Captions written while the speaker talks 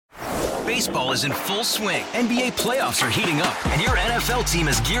Baseball is in full swing. NBA playoffs are heating up, and your NFL team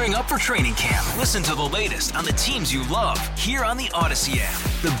is gearing up for training camp. Listen to the latest on the teams you love here on the Odyssey app.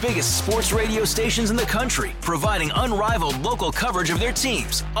 The biggest sports radio stations in the country, providing unrivaled local coverage of their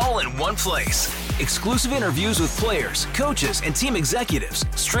teams, all in one place. Exclusive interviews with players, coaches, and team executives,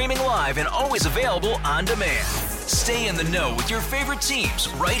 streaming live and always available on demand. Stay in the know with your favorite teams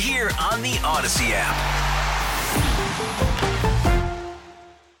right here on the Odyssey app.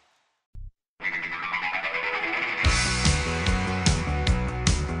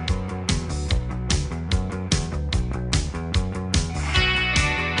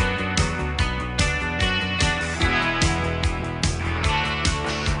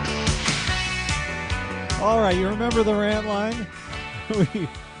 All right, you remember the rant line?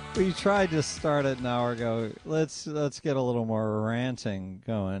 we tried to start it an hour ago. Let's get a little more ranting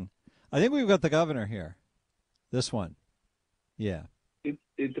going. I think we've got the governor here. This one. Yeah.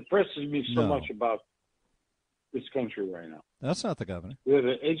 It depresses me so much about this country right now. That's not the governor. We have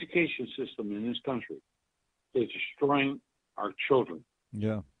an education system in this country that's destroying our children.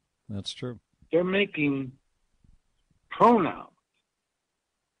 Yeah, that's true. They're making pronouns,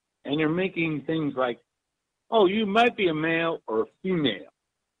 and they're making things like, oh, you might be a male or a female.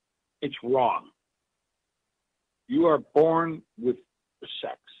 It's wrong. You are born with the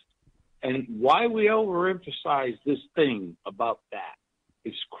sex. And why we overemphasize this thing about that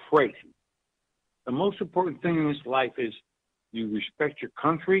is crazy. The most important thing in this life is you respect your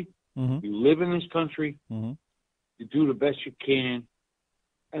country, you live in this country, you do the best you can,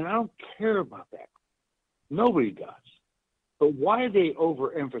 and I don't care about that. Nobody does. But why do they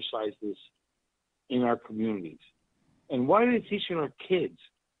overemphasize this in our communities? And why are they teaching our kids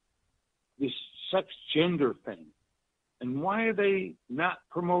this sex gender thing? And why are they not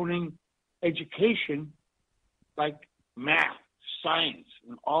promoting education like math, science,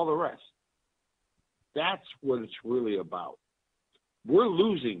 and all the rest? That's what it's really about. We're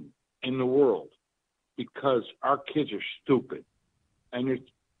losing in the world because our kids are stupid. And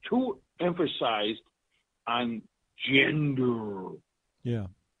it's too emphasized on gender. Yeah.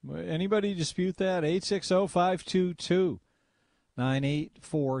 Anybody dispute that?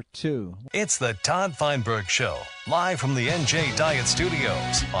 860-522-9842. It's the Todd Feinberg Show, live from the NJ Diet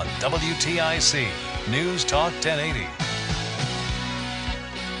Studios on WTIC News Talk 1080.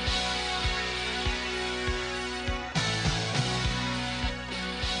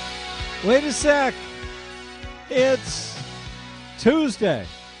 Wait a sec. It's Tuesday.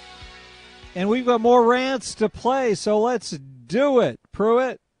 And we've got more rants to play, so let's do it.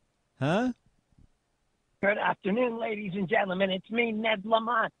 Pruitt? Huh? Good afternoon, ladies and gentlemen. It's me, Ned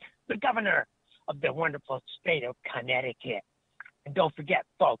Lamont, the governor of the wonderful state of Connecticut. And don't forget,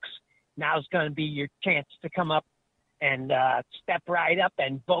 folks, now's going to be your chance to come up and step right up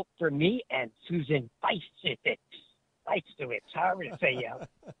and vote for me and Susan Feistovich. However to say your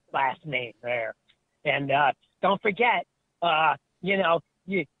last name there. And don't forget,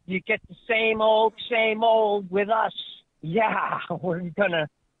 you get the same old with us. Yeah, we're going to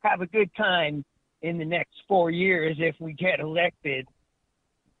have a good time in the next 4 years if we get elected.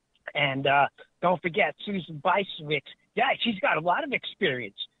 And don't forget Susan Feistovich. Yeah, she's got a lot of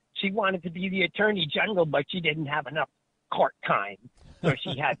experience. She wanted to be the attorney general, but she didn't have enough court time, so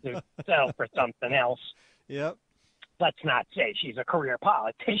she had to settle for something else. Yep. Let's not say she's a career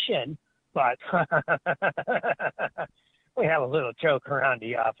politician, but we have a little joke around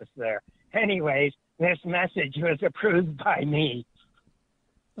the office there. Anyways, this message was approved by me.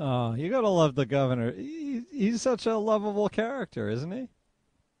 Oh, you got to love the governor. He's such a lovable character, isn't he?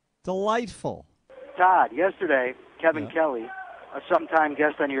 Delightful. Todd, yesterday, Kevin Kelly, a sometime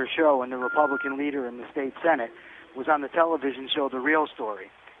guest on your show and the Republican leader in the state Senate, was on the television show The Real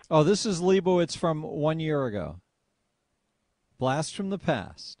Story. Oh, this is Leibowitz from 1 year ago. Blast from the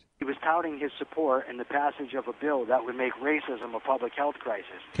past. He was touting his support in the passage of a bill that would make racism a public health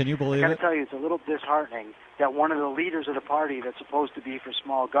crisis. Can you believe I got it? to tell you, it's a little disheartening that one of the leaders of the party that's supposed to be for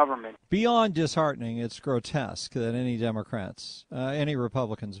small government. Beyond disheartening, it's grotesque that any Democrats, any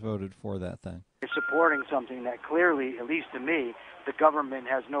Republicans voted for that thing. Is supporting something that clearly, at least to me, the government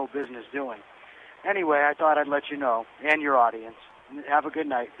has no business doing. Anyway, I thought I'd let you know, and your audience. Have a good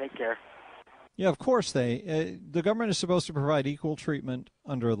night. Take care. Yeah, of course the government is supposed to provide equal treatment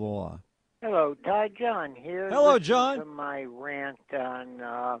under the law. Hello, Todd. John here. Hello, Listen John. to my rant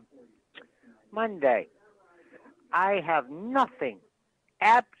on Monday. I have nothing,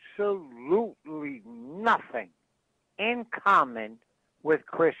 absolutely nothing, in common with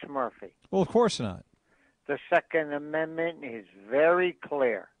Chris Murphy. Well, of course not. The Second Amendment is very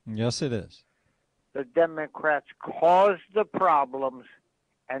clear. Yes, it is. The Democrats caused the problems,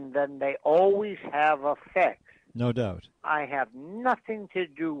 and then they always have effects. No doubt. I have nothing to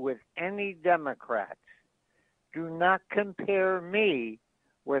do with any Democrats. Do not compare me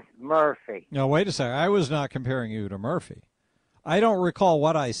with Murphy. No, wait a second. I was not comparing you to Murphy. I don't recall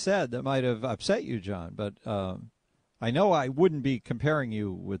what I said that might have upset you, John, but I know I wouldn't be comparing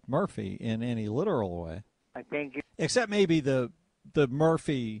you with Murphy in any literal way. I think except maybe the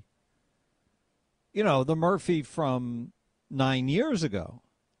Murphy, the Murphy from 9 years ago,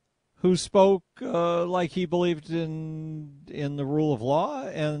 who spoke like he believed in the rule of law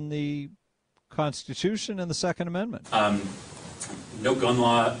and the Constitution and the Second Amendment. No gun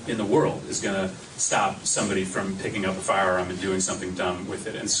law in the world is going to stop somebody from picking up a firearm and doing something dumb with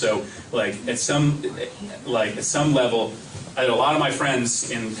it. And so, at some level, I had a lot of my friends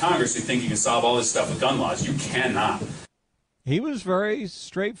in Congress who think you can solve all this stuff with gun laws. You cannot. He was very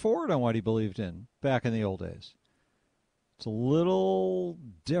straightforward on what he believed in back in the old days. It's a little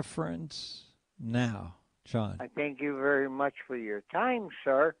different now, John. I thank you very much for your time,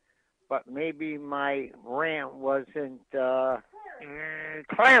 sir, but maybe my rant wasn't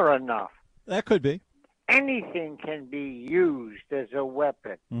clear enough. That could be. Anything can be used as a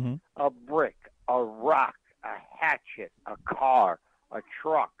weapon. Mm-hmm. A brick, a rock, a hatchet, a car, a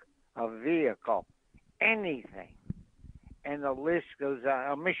truck, a vehicle, anything. And the list goes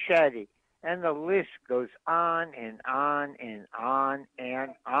on, a machete, and the list goes on and on and on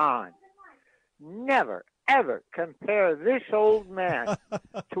and on. Never, ever compare this old man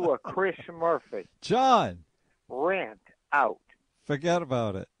to a Chris Murphy. John. Rant out. Forget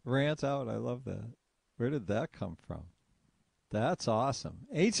about it. Rant out. I love that. Where did that come from? That's awesome.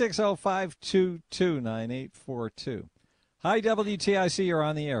 860-522-9842. Hi, WTIC. You're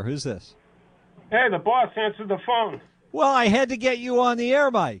on the air. Who's this? Hey, the boss answered the phone. Well, I had to get you on the air,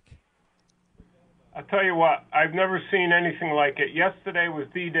 Mike. I'll tell you what, I've never seen anything like it. Yesterday was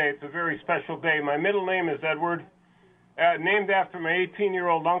D-Day. It's a very special day. My middle name is Edward, named after my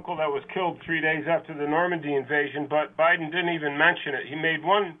 18-year-old uncle that was killed 3 days after the Normandy invasion, but Biden didn't even mention it. He made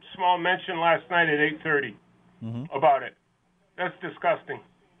one small mention last night at 8:30 about it. That's disgusting.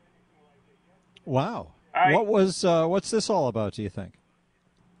 Wow. What's this all about, do you think?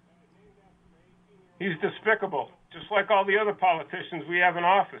 He's despicable, just like all the other politicians we have in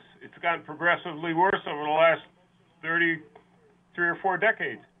office. It's gotten progressively worse over the last 3 or 4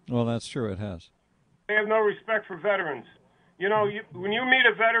 decades. Well, that's true. It has. They have no respect for veterans. When you meet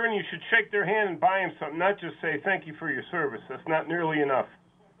a veteran, you should shake their hand and buy him something, not just say thank you for your service. That's not nearly enough.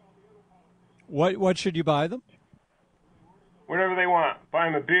 What should you buy them? Whatever they want. Buy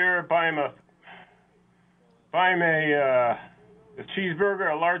them a beer, buy them a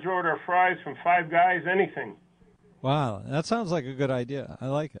cheeseburger, a large order of fries from Five Guys, anything. Wow, that sounds like a good idea. I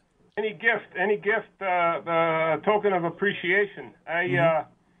like it. Any gift, a token of appreciation.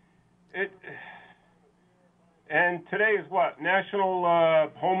 And today is what? National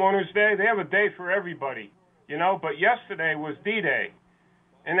Homeowners Day? They have a day for everybody, but yesterday was D-Day,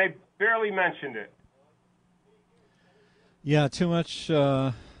 and they barely mentioned it. Yeah, too much.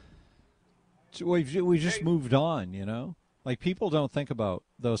 We just moved on, Like, people don't think about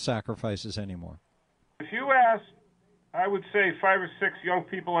those sacrifices anymore. If you ask, I would say 5 or 6 young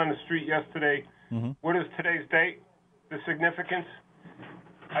people on the street yesterday, what is today's date, the significance?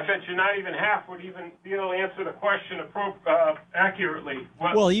 I bet you not even half would even be able to answer the question accurately.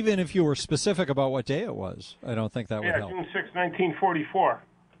 Well, even if you were specific about what day it was, I don't think that would help. June 6, 1944.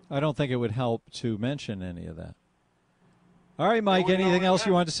 I don't think it would help to mention any of that. All right, Mike, anything else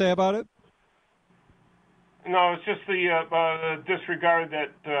you want to say about it? No, it's just the disregard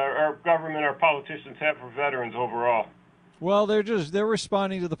that our government, our politicians have for veterans overall. Well, they're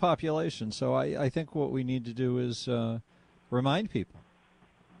responding to the population, so I think what we need to do is remind people,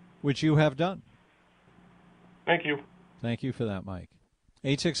 which you have done. Thank you. Thank you for that, Mike.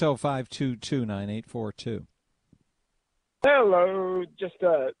 860-522-9842. Hello. Just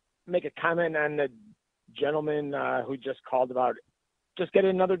to make a comment on the gentleman who just called about just getting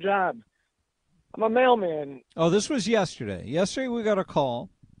another job. I'm a mailman. Oh, this was yesterday. Yesterday we got a call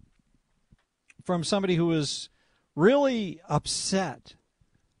from somebody who was really upset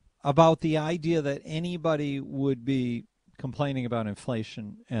about the idea that anybody would be complaining about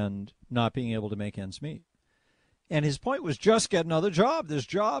inflation and not being able to make ends meet. And his point was, just get another job. There's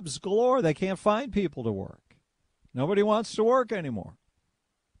jobs galore. They can't find people to work. Nobody wants to work anymore.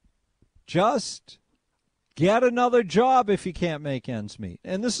 Just get another job if you can't make ends meet.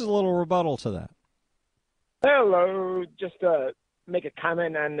 And this is a little rebuttal to that. Hello. Just to make a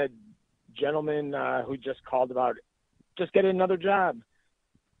comment on the gentleman who just called about just getting another job.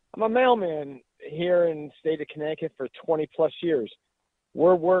 I'm a mailman here in the state of Connecticut for 20-plus years.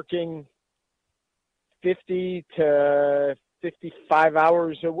 we're working 50 to 55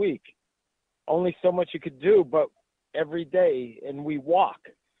 hours a week. Only so much you could do, but every day, and we walk.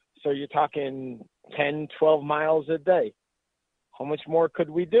 So you're talking 10, 12 miles a day. How much more could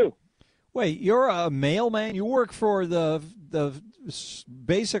we do? Wait, you're a mailman? You work for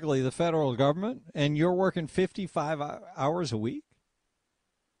basically the federal government, and you're working 55 hours a week?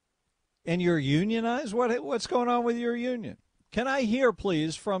 And you're unionized? What's going on with your union? Can I hear,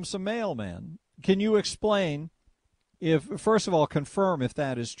 please, from some mailman? Can you explain, first of all, confirm if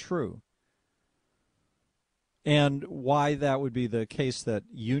that is true, and why that would be the case that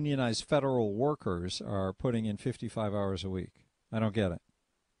unionized federal workers are putting in 55 hours a week? I don't get it.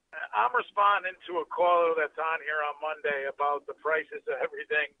 I'm responding to a caller that's on here on Monday about the prices of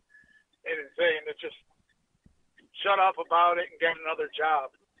everything and saying to just shut up about it and get another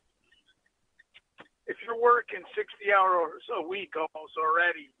job. If you're working 60 hours a week almost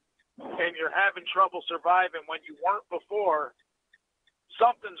already and you're having trouble surviving when you weren't before,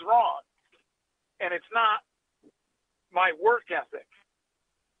 something's wrong. And it's not my work ethic.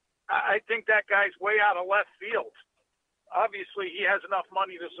 I think that guy's way out of left field. Obviously, he has enough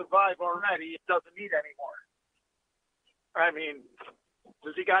money to survive already. He doesn't need any more. I mean,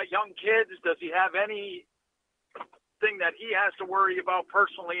 does he got young kids? Does he have anything that he has to worry about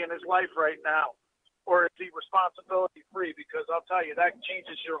personally in his life right now? Or is he responsibility-free? Because I'll tell you, that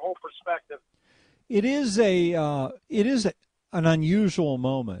changes your whole perspective. It is an unusual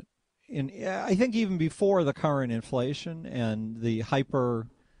moment. I think even before the current inflation and the hyper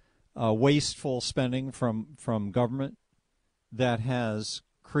wasteful spending from government that has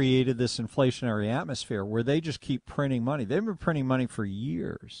created this inflationary atmosphere where they just keep printing money. They've been printing money for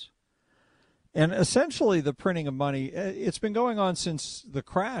years. And essentially the printing of money, it's been going on since the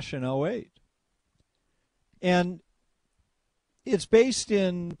crash in 2008. And it's based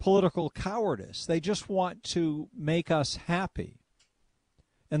in political cowardice. They just want to make us happy.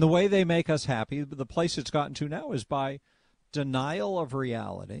 And the way they make us happy, the place it's gotten to now, is by denial of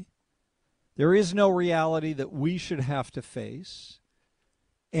reality. There is no reality that we should have to face,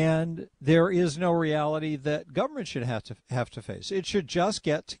 and there is no reality that government should have to face. It should just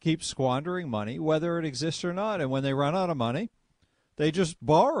get to keep squandering money, whether it exists or not. And when they run out of money, they just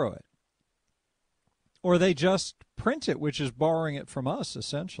borrow it. Or they just print it, which is borrowing it from us,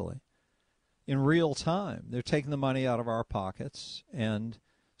 essentially, in real time. They're taking the money out of our pockets and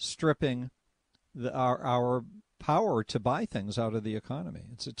stripping our power to buy things out of the economy.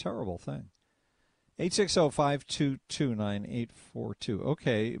 It's a terrible thing. 860-522-9842.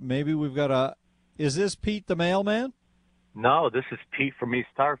 Okay, maybe we've got is this Pete the mailman? No, this is Pete from East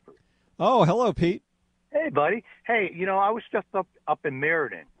Hartford. Oh, hello, Pete. Hey, buddy. Hey, I was just up in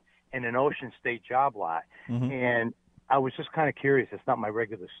Meriden in an Ocean State job lot, and I was just kind of curious. It's not my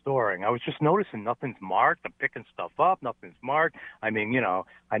regular store, and I was just noticing nothing's marked. I'm picking stuff up. Nothing's marked. I mean,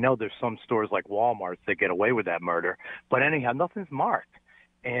 I know there's some stores like Walmart that get away with that murder, but anyhow, nothing's marked.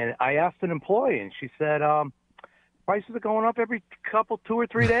 And I asked an employee, and she said, prices are going up every 2 or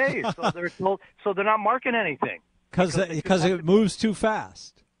 3 days, so they're not marking anything. Because it moves too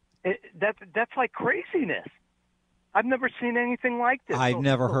fast. That's like craziness. I've never seen anything like this. I've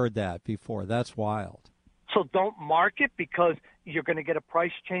never heard that before. That's wild. So don't mark it because you're going to get a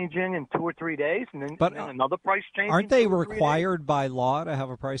price change in 2 or 3 days, and then another price change. Aren't they required by law to have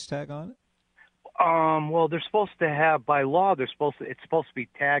a price tag on it? Well, they're supposed to have by law. It's supposed to be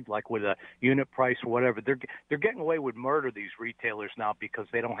tagged like with a unit price or whatever. They're getting away with murder, these retailers now, because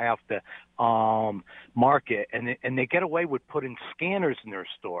they don't have to mark it, and they get away with putting scanners in their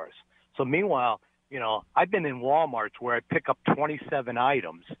stores. So meanwhile, I've been in Walmarts where I pick up 27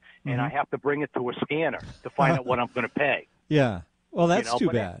 items and I have to bring it to a scanner to find out what I'm going to pay. Yeah. Well, that's too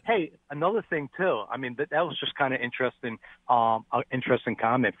bad. Hey, another thing too. I mean, that was just kind of interesting. An interesting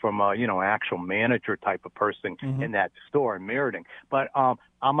comment from an actual manager type of person in that store in Meriden. But on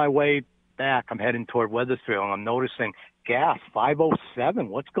my way back, I'm heading toward Wethersfield, and I'm noticing gas $5.07.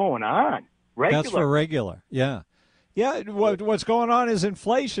 What's going on? Regular. That's for regular. Yeah. Yeah. What's going on is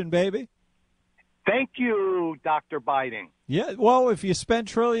inflation, baby. Thank you, Dr. Biden. Yeah, well, if you spend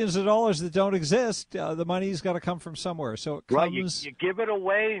trillions of dollars that don't exist, the money's got to come from somewhere. So it comes. Right, you give it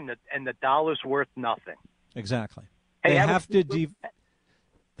away, and the dollar's worth nothing. Exactly. Hey, they have to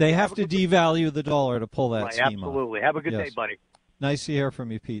devalue the dollar to pull that scheme off. Absolutely. Have a good day, buddy. Nice to hear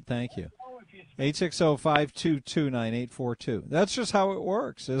from you, Pete. Thank you. 860-522-9842. That's just how it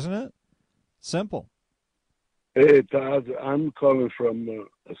works, isn't it? Simple. Hey, Todd. I'm calling from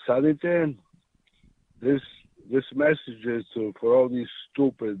Sunnytown. This message is for all these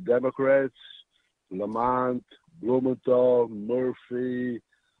stupid Democrats, Lamont, Blumenthal, Murphy,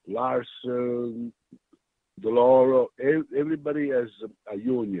 Larson, Deloro. Everybody has a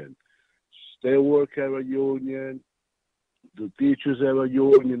union. State work have a union. The teachers have a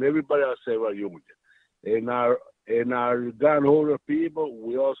union. Everybody else have a union. And our gun holder people,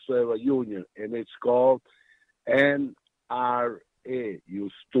 we also have a union, and it's called NRA. You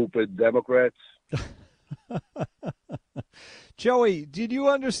stupid Democrats. Joey, did you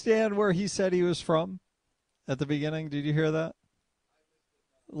understand where he said he was from at the beginning? Did you hear that?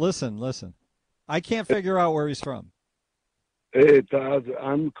 Listen. I can't figure out where he's from. Hey, Todd,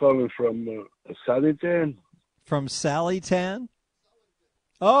 I'm calling from Southington. From Sallytown?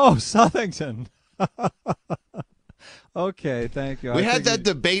 Oh, Southington. Okay, thank you. We had that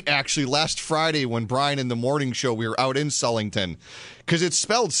debate actually last Friday when Brian in the morning show, we were out in Sullington, because it's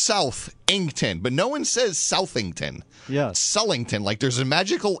spelled Southington, but no one says Southington. Yeah. Sullington, like there's a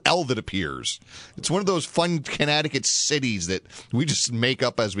magical L that appears. It's one of those fun Connecticut cities that we just make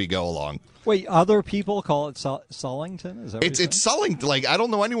up as we go along. Wait, other people call it Sullington? Is that what It's Sullington. Like, I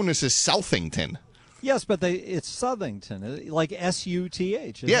don't know anyone who says Southington. Yes, but it's Southington, like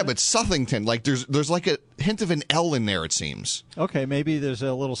S-U-T-H. Yeah, but Southington, like there's like a hint of an L in there, it seems. Okay, maybe there's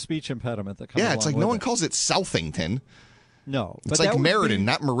a little speech impediment that comes. Yeah, it's like no one calls it Southington. No, it's like Meriden,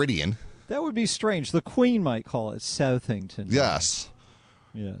 not Meridian. That would be strange. The Queen might call it Southington. Yes.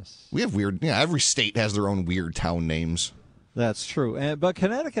 Yes. We have weird. Yeah, every state has their own weird town names. That's true, but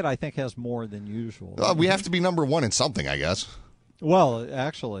Connecticut, I think, has more than usual. We have to be number one in something, I guess. Well,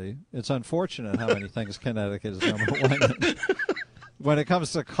 actually, it's unfortunate how many things Connecticut is number one in. When it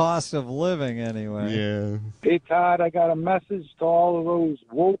comes to cost of living, anyway. Yeah. Hey, Todd, I got a message to all of those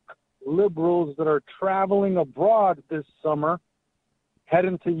woke liberals that are traveling abroad this summer,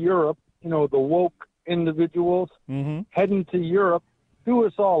 heading to Europe, the woke individuals, heading to Europe. Do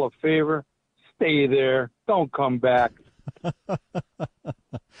us all a favor. Stay there. Don't come back.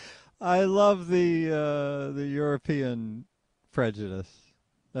 I love the European prejudice.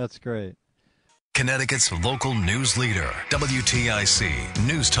 That's great. Connecticut's local news leader, WTIC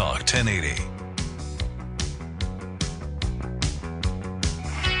News Talk 1080.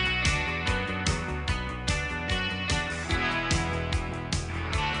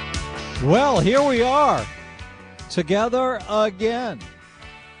 Well, here we are, together again.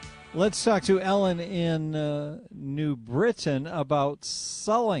 Let's talk to Ellen in New Britain about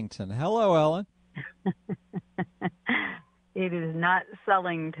Sullington. Hello, Ellen. It is not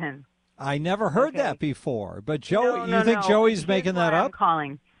Sullington. I never heard that before. But Joey, No, you think Joey's making that up? I'm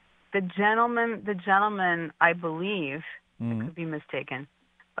calling. The gentleman, I believe, I could be mistaken,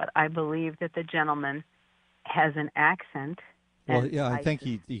 but I believe that the gentleman has an accent. Well, yeah, I think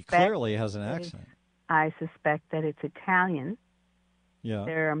he clearly has an accent. I suspect that it's Italian. Yeah.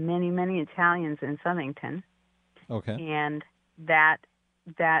 There are many, many Italians in Southington. Okay. And that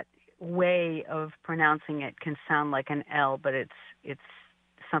way of pronouncing it can sound like an L, but it's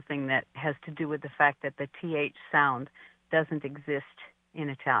something that has to do with the fact that the TH sound doesn't exist in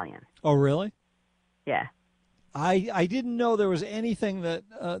Italian. Oh, really? Yeah. I didn't know there was anything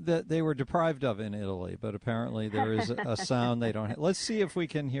that they were deprived of in Italy, but apparently there is a sound they don't have. Let's see if we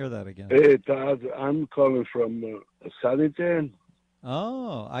can hear that again. Hey, Todd, I'm calling from Southington.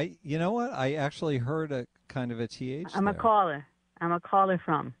 Oh, you know what? I actually heard a kind of a TH I'm there. a caller. I'm a caller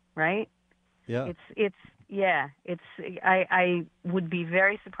from, right? Yeah. I would be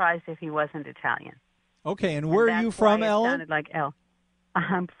very surprised if he wasn't Italian. Okay, and where are you from, Ellen? It sounded like L.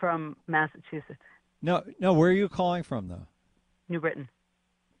 I'm from Massachusetts. No, where are you calling from, though? New Britain.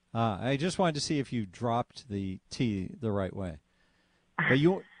 I just wanted to see if you dropped the T the right way. But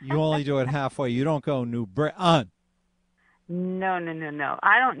you only do it halfway. You don't go New Britain. No.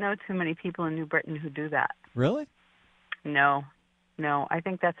 I don't know too many people in New Britain who do that. Really? No. I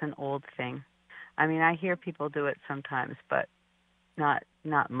think that's an old thing. I mean, I hear people do it sometimes, but not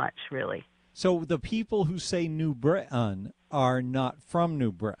much, really. So the people who say New Britain are not from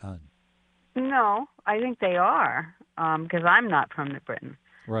New Britain? No, I think they are, because I'm not from New Britain.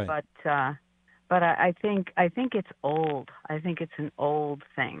 Right. But I think it's old. I think it's an old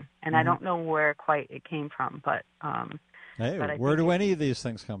thing, and I don't know where quite it came from. But hey, but where do any of these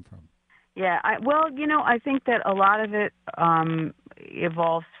things come from? Yeah, I think that a lot of it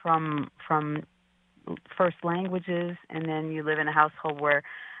evolves from first languages, and then you live in a household where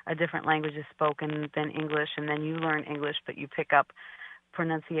a different language is spoken than English, and then you learn English, but you pick up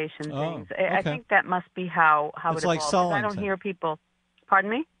pronunciation things. Okay. I think that must be how It's it like evolves. Sullington. I don't hear people.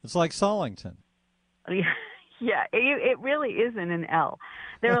 Pardon me? It's like Sullington. Yeah, it really isn't an L.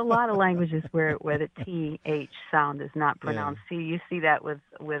 There are a lot of languages where the TH sound is not pronounced. Yeah. You see that with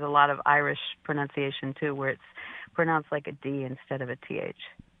a lot of Irish pronunciation, too, where it's pronounced like a D instead of a TH.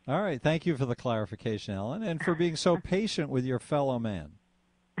 All right. Thank you for the clarification, Ellen, and for being so patient with your fellow man.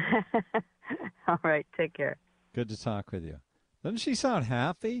 All right. Take care. Good to talk with you. Doesn't she sound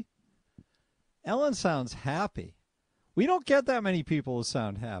happy? Ellen sounds happy. We don't get that many people who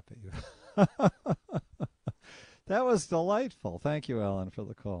sound happy. That was delightful. Thank you, Ellen, for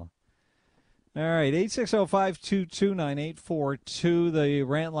the call. All right, 860-522-9842, the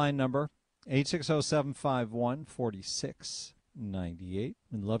rant line number, 860-751-4698.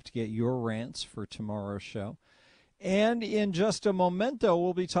 We'd love to get your rants for tomorrow's show. And in just a momento,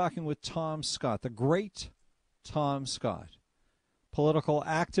 we'll be talking with Tom Scott, the great Tom Scott, political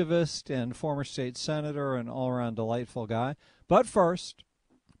activist and former state senator and all-around delightful guy. But first,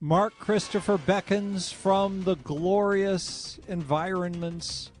 Mark Christopher beckons from the glorious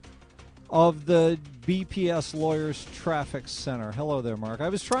environments of the BPS Lawyers Traffic Center. Hello there, Mark. I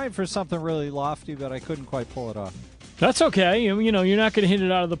was trying for something really lofty, but I couldn't quite pull it off. That's okay. You know, you're not going to hit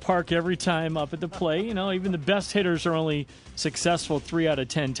it out of the park every time up at the plate. You know, even the best hitters are only successful 3 out of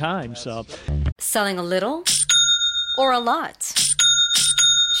 10 times. So, selling a little or a lot?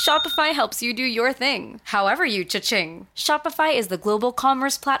 Shopify helps you do your thing, however you cha-ching. Shopify is the global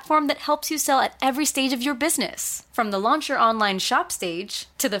commerce platform that helps you sell at every stage of your business. From the launch your online shop stage,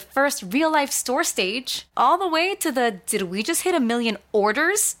 to the first real-life store stage, all the way to the did we just hit 1 million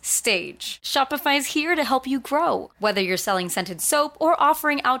orders stage. Shopify's here to help you grow. Whether you're selling scented soap or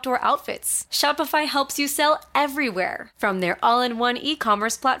offering outdoor outfits, Shopify helps you sell everywhere. From their all-in-one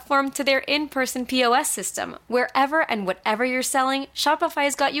e-commerce platform to their in-person POS system, wherever and whatever you're selling,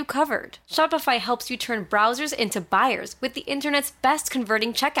 Shopify's got you covered. Shopify helps you turn browsers into buyers with the internet's best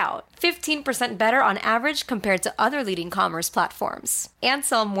converting checkout. 15% better on average compared to other leading commerce platforms. And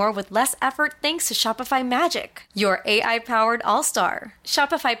sell more with less effort thanks to Shopify Magic, your AI-powered all-star.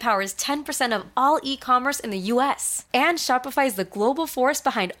 Shopify powers 10% of all e-commerce in the U.S. And Shopify is the global force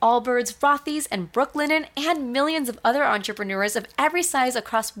behind Allbirds, Rothy's, and Brooklinen, and millions of other entrepreneurs of every size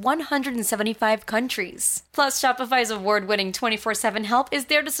across 175 countries. Plus, Shopify's award-winning 24/7 help is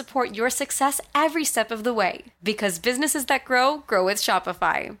there to support your success every step of the way. Because businesses that grow, grow with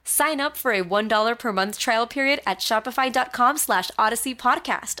Shopify. Sign up for a $1 per month trial period at shopify.com/Odyssey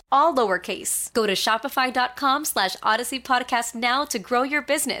Podcast, all lowercase. Go to shopify.com/Odyssey Podcast now to grow your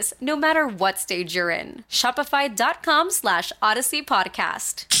business, no matter what stage you're in. Shopify.com/Odyssey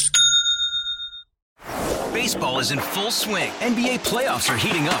Podcast. Baseball is in full swing. NBA playoffs are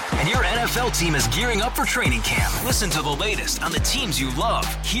heating up, and your NFL team is gearing up for training camp. Listen to the latest on the teams you love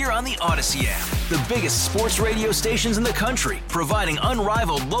here on the Odyssey app. The biggest sports radio stations in the country, providing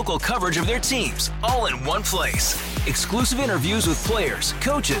unrivaled local coverage of their teams, all in one place. Exclusive interviews with players,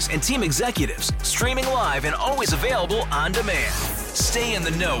 coaches, and team executives, streaming live and always available on demand. Stay in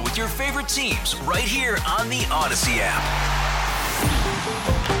the know with your favorite teams right here on the Odyssey app.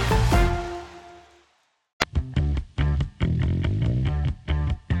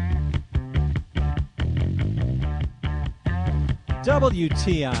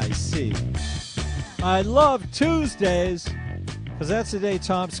 WTIC. I love Tuesdays because that's the day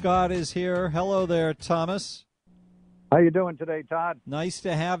Tom Scott is here. Hello there, Thomas. How you doing today, Todd? Nice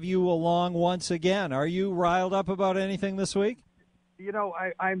to have you along once again. Are you riled up about anything this week? You know,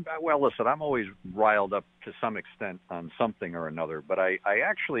 I'm well, listen, I'm always riled up to some extent on something or another, but I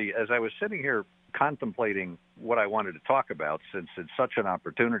actually, as I was sitting here contemplating what I wanted to talk about, since it's such an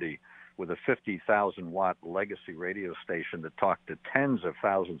opportunity with a 50,000-watt legacy radio station to talk to tens of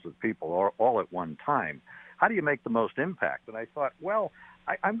thousands of people all at one time, how do you make the most impact? And I thought, well,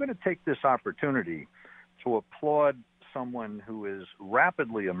 I'm going to take this opportunity to applaud someone who is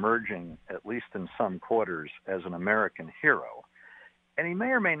rapidly emerging, at least in some quarters, as an American hero. And he may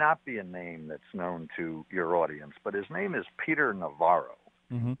or may not be a name that's known to your audience, but his name is Peter Navarro.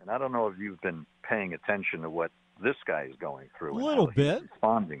 Mm-hmm. And I don't know if you've been paying attention to what this guy is going through. A little bit.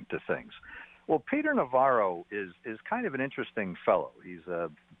 Responding to things. Well, Peter Navarro is kind of an interesting fellow. He's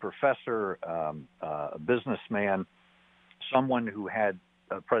a professor, a businessman, someone who had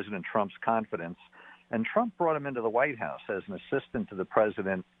President Trump's confidence. And Trump brought him into the White House as an assistant to the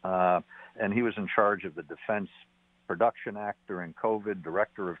president, and he was in charge of the Defense Production Act during COVID,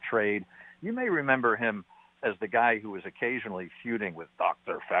 director of trade. You may remember him as the guy who was occasionally feuding with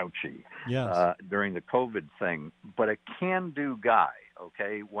Dr. Fauci during the COVID thing, but a can-do guy,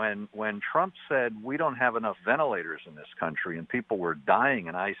 okay? When Trump said we don't have enough ventilators in this country and people were dying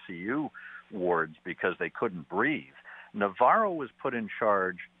in ICU wards because they couldn't breathe, Navarro was put in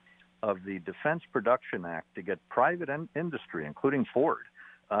charge of the Defense Production Act to get private industry, including Ford,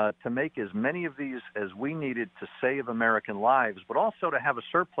 to make as many of these as we needed to save American lives, but also to have a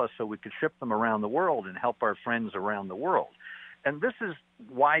surplus so we could ship them around the world and help our friends around the world. And this is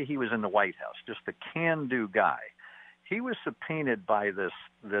why he was in the White House, just a can-do guy. He was subpoenaed by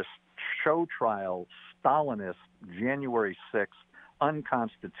this show trial, Stalinist, January 6th,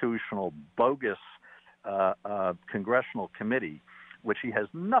 unconstitutional, bogus congressional committee, which he has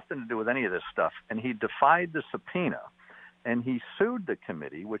nothing to do with any of this stuff. And he defied the subpoena, and he sued the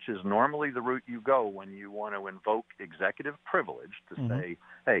committee, which is normally the route you go when you want to invoke executive privilege to say,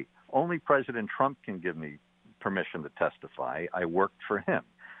 hey, only President Trump can give me permission to testify. I worked for him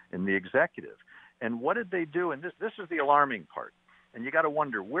in the executive. And what did they do? And this is the alarming part. And you got to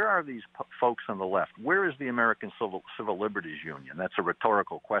wonder, where are these folks on the left? Where is the American Civil Liberties Union? That's a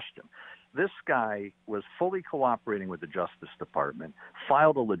rhetorical question. This guy was fully cooperating with the Justice Department,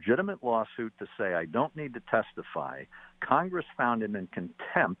 filed a legitimate lawsuit to say, I don't need to testify. Congress found him in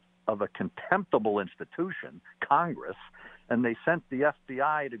contempt of a contemptible institution, Congress, and they sent the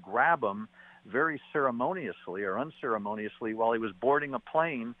FBI to grab him very ceremoniously or unceremoniously while he was boarding a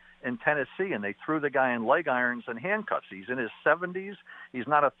plane in Tennessee, and they threw the guy in leg irons and handcuffs. He's in his 70s. He's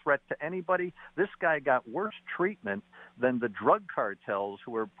not a threat to anybody. This guy got worse treatment than the drug cartels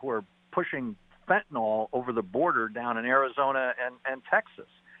who are pushing fentanyl over the border down in Arizona and Texas.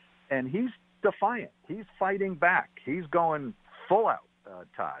 And he's defiant. He's fighting back. He's going full out,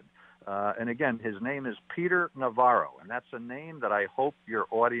 Todd. And again, his name is Peter Navarro, and that's a name that I hope your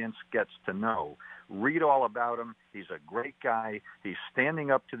audience gets to know. Read all about him. He's a great guy. He's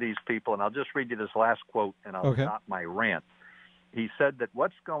standing up to these people, and I'll just read you this last quote, and I'll stop my rant. He said that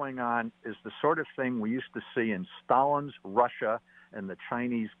what's going on is the sort of thing we used to see in Stalin's Russia and the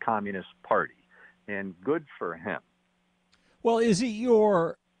Chinese Communist Party, and good for him. Well, is it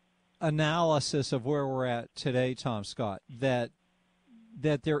your analysis of where we're at today, Tom Scott, that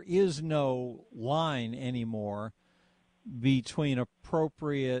there is no line anymore between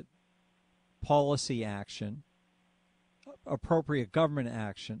appropriate policy action, appropriate government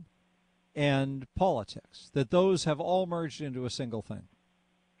action, and politics, that those have all merged into a single thing?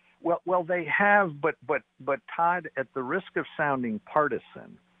 Well, they have, but Todd, at the risk of sounding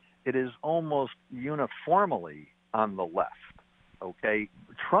partisan, it is almost uniformly on the left. Okay,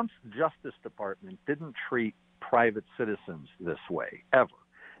 Trump's Justice Department didn't treat private citizens this way ever,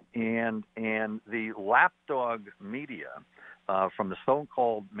 and the lapdog media from the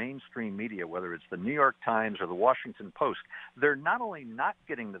so-called mainstream media, whether it's the New York Times or the Washington Post, they're not only not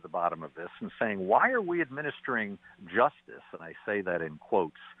getting to the bottom of this and saying, why are we administering justice, and I say that in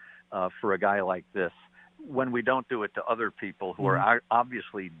quotes, for a guy like this, when we don't do it to other people who are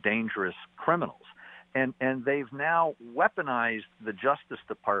obviously dangerous criminals. And they've now weaponized the Justice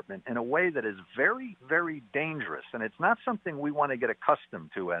Department in a way that is very, very dangerous. And it's not something we want to get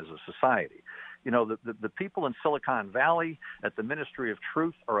accustomed to as a society. You know, the people in Silicon Valley at the Ministry of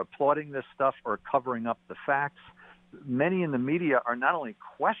Truth are applauding this stuff or covering up the facts. Many in the media are not only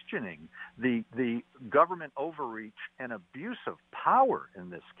questioning the government overreach and abuse of power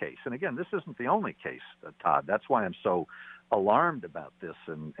in this case. And again, this isn't the only case, Todd. That's why I'm so alarmed about this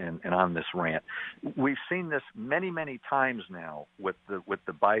and on this rant. We've seen this many, many times now with the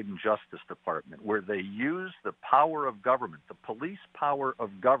Biden Justice Department, where they use the power of government, the police power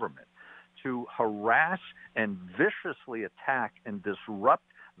of government, to harass and viciously attack and disrupt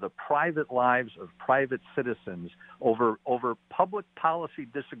the private lives of private citizens over public policy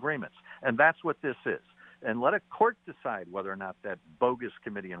disagreements. And that's what this is. And let a court decide whether or not that bogus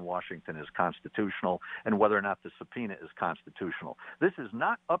committee in Washington is constitutional and whether or not the subpoena is constitutional. This is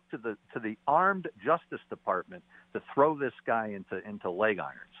not up to the armed Justice Department to throw this guy into leg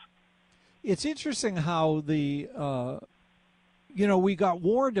irons. It's interesting how we got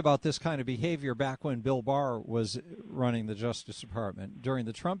warned about this kind of behavior back when Bill Barr was running the Justice Department during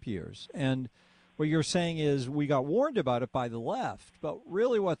the Trump years. And what you're saying is we got warned about it by the left, but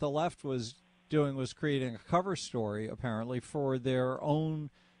really what the left was doing was creating a cover story, apparently, for their own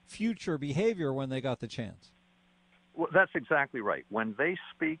future behavior when they got the chance. Well, that's exactly right. When they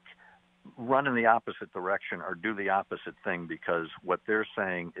speak, run in the opposite direction or do the opposite thing because what they're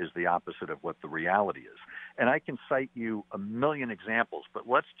saying is the opposite of what the reality is. And I can cite you a million examples, but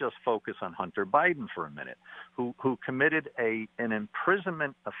let's just focus on Hunter Biden for a minute, who committed an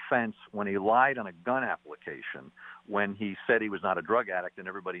imprisonment offense when he lied on a gun application when he said he was not a drug addict and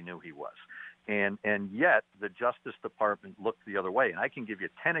everybody knew he was. And yet the Justice Department looked the other way. And I can give you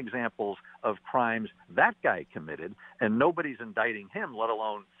 10 examples of crimes that guy committed, and nobody's indicting him, let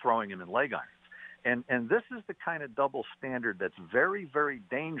alone throwing him in leg irons. And this is the kind of double standard that's very, very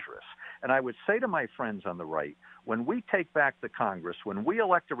dangerous. And I would say to my friends on the right, when we take back the Congress, when we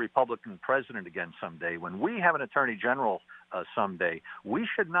elect a Republican president again someday, when we have an attorney general someday, we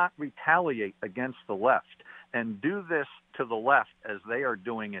should not retaliate against the left and do this to the left as they are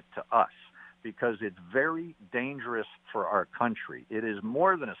doing it to us, because it's very dangerous for our country. It is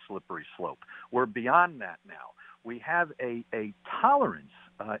more than a slippery slope. We're beyond that now. We have a tolerance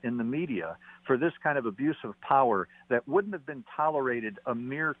in the media for this kind of abuse of power that wouldn't have been tolerated a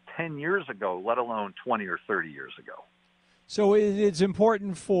mere 10 years ago, let alone 20 or 30 years ago. So it's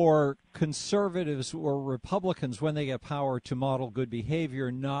important for conservatives or Republicans when they get power to model good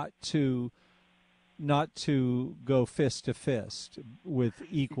behavior, not to go fist to fist with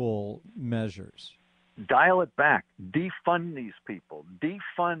equal measures. Dial it back. Defund these people.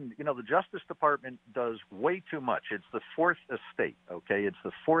 Defund. The Justice Department does way too much. It's the fourth estate, okay? It's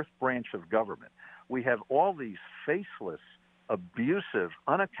the fourth branch of government. We have all these faceless, abusive,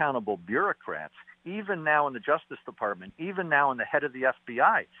 unaccountable bureaucrats, even now in the Justice Department, even now in the head of the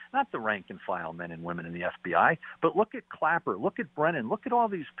FBI, not the rank and file men and women in the FBI, but look at Clapper, look at Brennan, look at all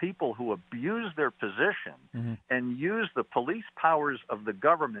these people who abuse their position and use the police powers of the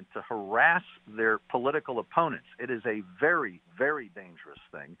government to harass their political opponents. It is a very, very dangerous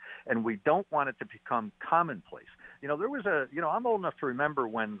thing, and we don't want it to become commonplace. There was I'm old enough to remember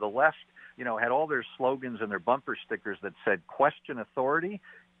when the left, had all their slogans and their bumper stickers that said, question authority.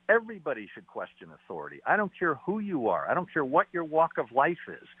 Everybody should question authority. I don't care who you are. I don't care what your walk of life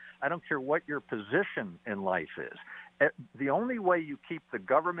is. I don't care what your position in life is. The only way you keep the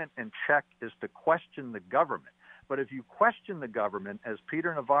government in check is to question the government. But if you question the government, as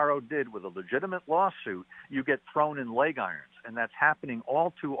Peter Navarro did with a legitimate lawsuit, you get thrown in leg irons. And that's happening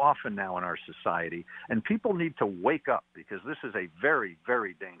all too often now in our society. And people need to wake up, because this is a very,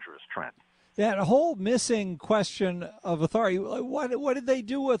 very dangerous trend. That whole missing question of authority, what did they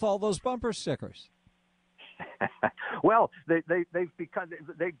do with all those bumper stickers? Well, they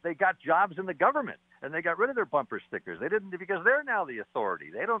got jobs in the government, and they got rid of their bumper stickers. They didn't, because they're now the authority.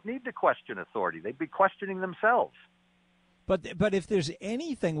 They don't need to question authority. They'd be questioning themselves. But if there's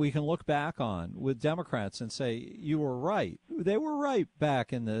anything we can look back on with Democrats and say, you were right, they were right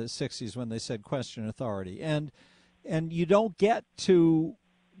back in the 60s when they said question authority. And you don't get to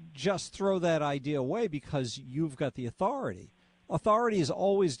just throw that idea away because you've got the authority. Authority is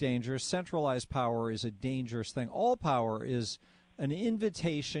always dangerous. Centralized power is a dangerous thing. All power is an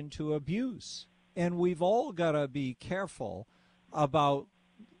invitation to abuse. And we've all got to be careful about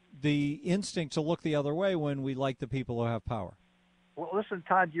the instinct to look the other way when we like the people who have power. Well, listen,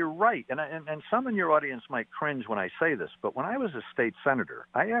 Todd, you're right. And some in your audience might cringe when I say this, but when I was a state senator,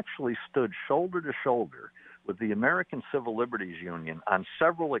 I actually stood shoulder to shoulder with the American Civil Liberties Union on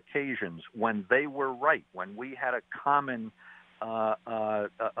several occasions when they were right, when we had a common cause.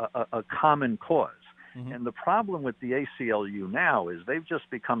 Mm-hmm. And the problem with the ACLU now is they've just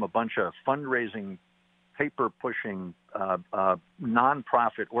become a bunch of fundraising, paper-pushing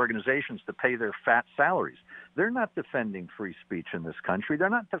nonprofit organizations to pay their fat salaries. They're not defending free speech in this country. They're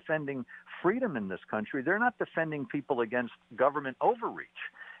not defending freedom in this country. They're not defending people against government overreach.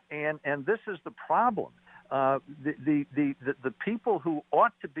 And this is the problem. The people who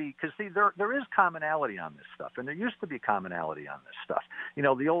ought to be, because see, there is commonality on this stuff, and there used to be commonality on this stuff.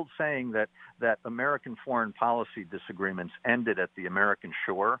 The old saying that American foreign policy disagreements ended at the American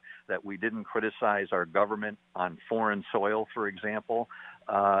shore, that we didn't criticize our government on foreign soil, for example,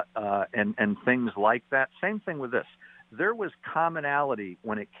 and things like that. Same thing with this. There was commonality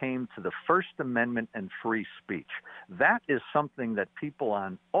when it came to the First Amendment and free speech. That is something that people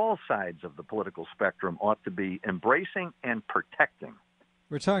on all sides of the political spectrum ought to be embracing and protecting.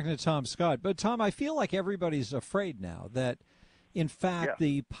 We're talking to Tom Scott. But, Tom, I feel like everybody's afraid now that, in fact,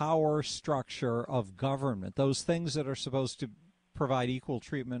 the power structure of government, those things that are supposed to provide equal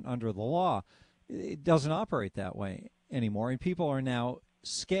treatment under the law, it doesn't operate that way anymore. And people are now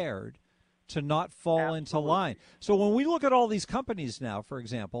scared to not fall into line. So when we look at all these companies now, for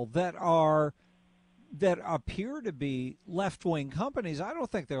example, that appear to be left-wing companies, I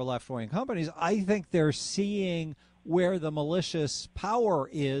don't think they're left-wing companies. I think they're seeing where the malicious power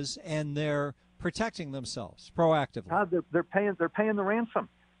is, and they're protecting themselves proactively. They're paying the ransom.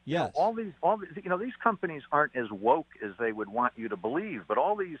 Yes. These companies aren't as woke as they would want you to believe, but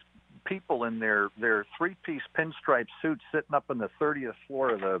all these people in their three-piece pinstripe suits sitting up on the 30th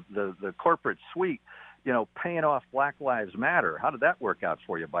floor of the corporate suite, paying off Black Lives Matter. How did that work out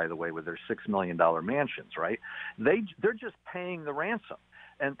for you, by the way, with their $6 million mansions, right? They're just paying the ransom.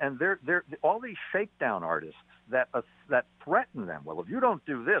 and they're all these shakedown artists that threaten them. Well, if you don't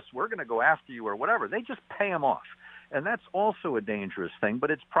do this, we're going to go after you or whatever. They just pay them off. And that's also a dangerous thing, but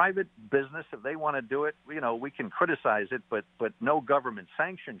it's private business. If they want to do it, we can criticize it, but no government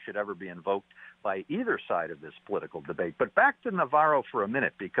sanction should ever be invoked by either side of this political debate. But back to Navarro for a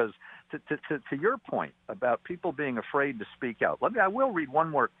minute, because to your point about people being afraid to speak out, I will read one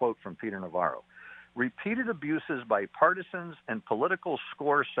more quote from Peter Navarro. Repeated abuses by partisans and political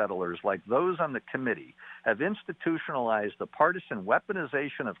score settlers like those on the committee have institutionalized the partisan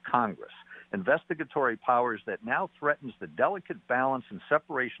weaponization of Congress, investigatory powers that now threatens the delicate balance and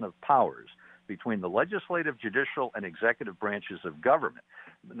separation of powers between the legislative, judicial, and executive branches of government.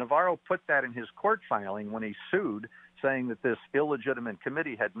 Navarro put that in his court filing when he sued, saying that this illegitimate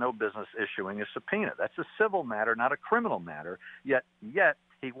committee had no business issuing a subpoena. That's a civil matter, not a criminal matter, yet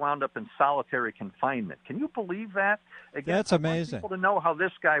he wound up in solitary confinement. Can you believe that? Again, that's amazing. I want people to know how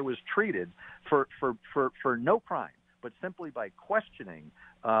this guy was treated for no crime, but simply by questioning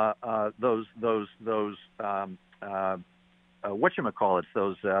those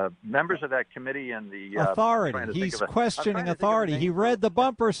members of that committee and the authority. He's questioning authority. He read the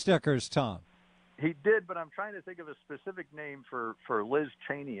bumper stickers, Tom. He did, but I'm trying to think of a specific name for Liz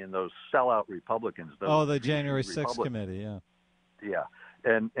Cheney and those sellout Republicans. The January 6th committee, yeah. Yeah,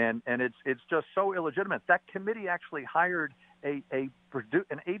 and it's just so illegitimate. That committee actually hired an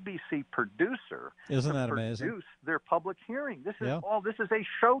ABC producer to produce their public hearing. This is a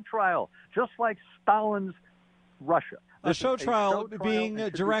show trial, just like Stalin's Russia. A show trial being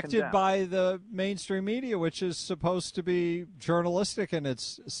directed by the mainstream media, which is supposed to be journalistic in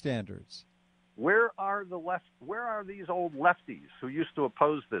its standards. Where are these old lefties who used to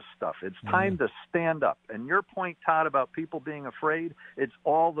oppose this stuff? It's time to stand up. And your point, Todd, about people being afraid, it's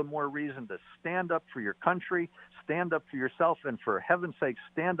all the more reason to stand up for your country, stand up for yourself, and for heaven's sake,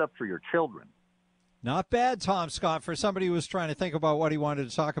 stand up for your children. Not bad, Tom Scott, for somebody who was trying to think about what he wanted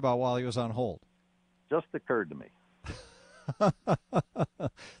to talk about while he was on hold. Just occurred to me.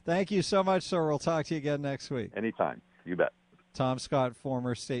 Thank you so much, sir. We'll talk to you again next week. Anytime. You bet. Tom Scott,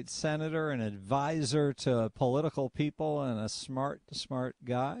 former state senator and advisor to political people, and a smart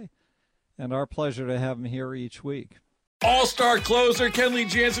guy. And our pleasure to have him here each week. All-star closer Kenley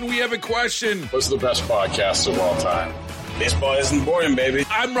Jansen, we have a question. What's the best podcast of all time? Baseball isn't boring, baby.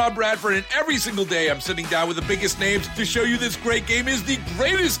 I'm Rob Bradford, and every single day I'm sitting down with the biggest names to show you this great game is the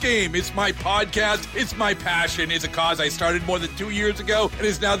greatest game. It's my podcast. It's my passion. It's a cause I started more than 2 years ago and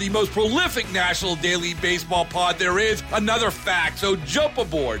is now the most prolific national daily baseball pod there is. Another fact. So jump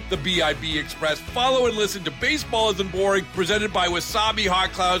aboard the BIB Express. Follow and listen to Baseball Isn't Boring, presented by Wasabi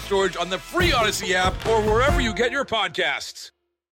Hot Cloud Storage on the free Odyssey app or wherever you get your podcasts.